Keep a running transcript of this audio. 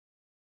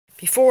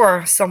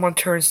Before someone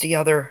turns the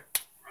other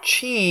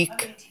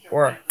cheek,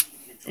 or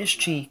this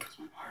cheek,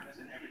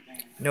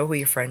 know who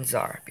your friends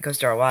are, because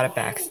there are a lot of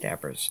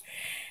backstabbers.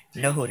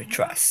 Know who to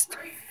trust.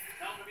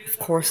 Of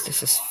course,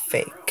 this is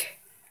fake.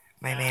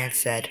 My man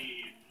said,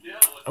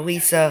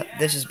 Elisa,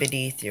 this is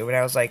beneath you. And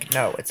I was like,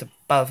 no, it's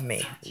above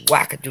me.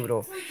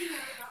 Whack-a-doodle.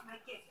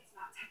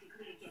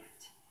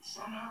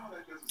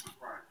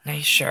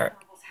 Nice shirt.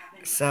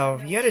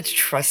 So, you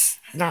gotta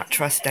not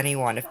trust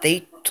anyone. If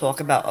they talk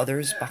about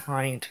others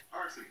behind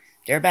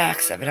their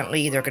backs,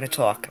 evidently they're gonna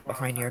talk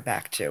behind your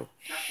back too.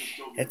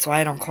 That's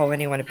why I don't call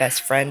anyone a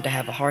best friend. I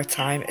have a hard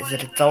time as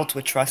an adult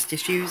with trust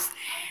issues.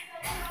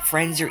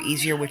 Friends are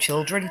easier with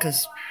children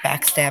because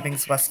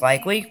backstabbing's less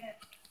likely.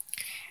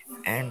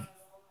 And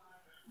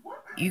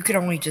you can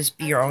only just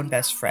be your own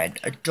best friend.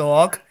 A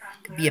dog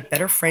could be a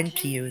better friend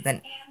to you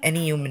than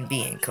any human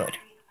being could.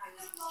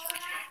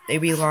 They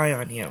rely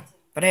on you.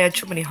 But I had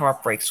too many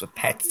heartbreaks with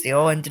pets. They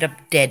all ended up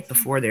dead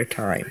before their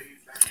time.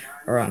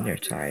 Or on their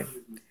time.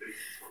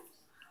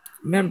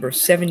 Remember,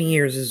 7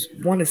 years is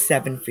 1 to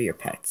 7 for your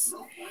pets.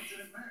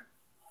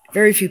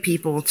 Very few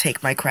people will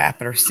take my crap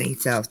and are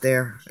saints out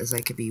there, as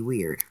I could be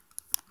weird.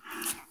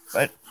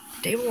 But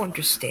they will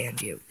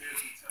understand you.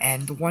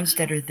 And the ones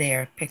that are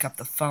there pick up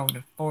the phone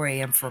at 4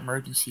 a.m. for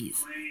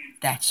emergencies.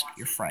 That's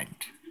your friend.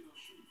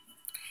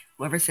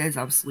 Whoever says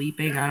I'm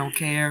sleeping, I don't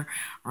care,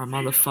 or I'm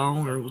on the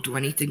phone, or will do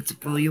anything to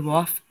blow you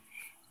off,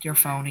 they're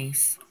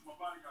phonies.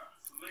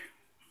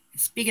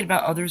 Speaking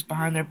about others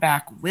behind their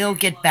back, we'll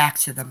get back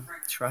to them.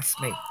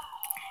 Trust me.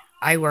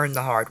 I learned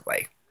the hard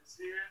way.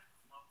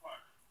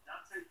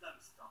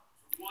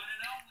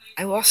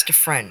 I lost a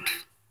friend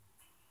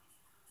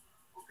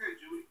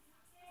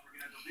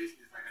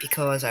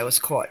because I was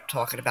caught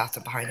talking about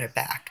them behind their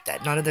back,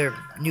 that none of them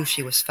knew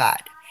she was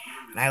fat.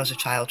 And I was a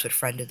childhood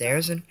friend of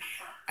theirs, and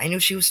I knew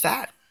she was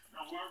fat.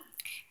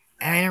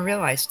 And I didn't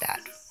realize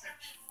that.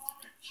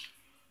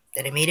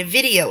 Then I made a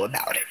video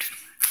about it.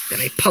 Then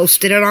I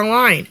posted it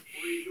online,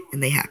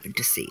 and they happened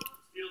to see it.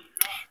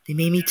 They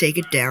made me take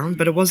it down,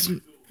 but it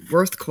wasn't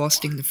worth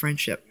costing the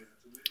friendship.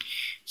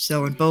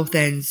 So on both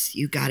ends,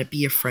 you gotta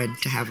be a friend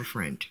to have a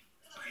friend.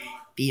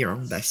 Be your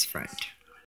own best friend.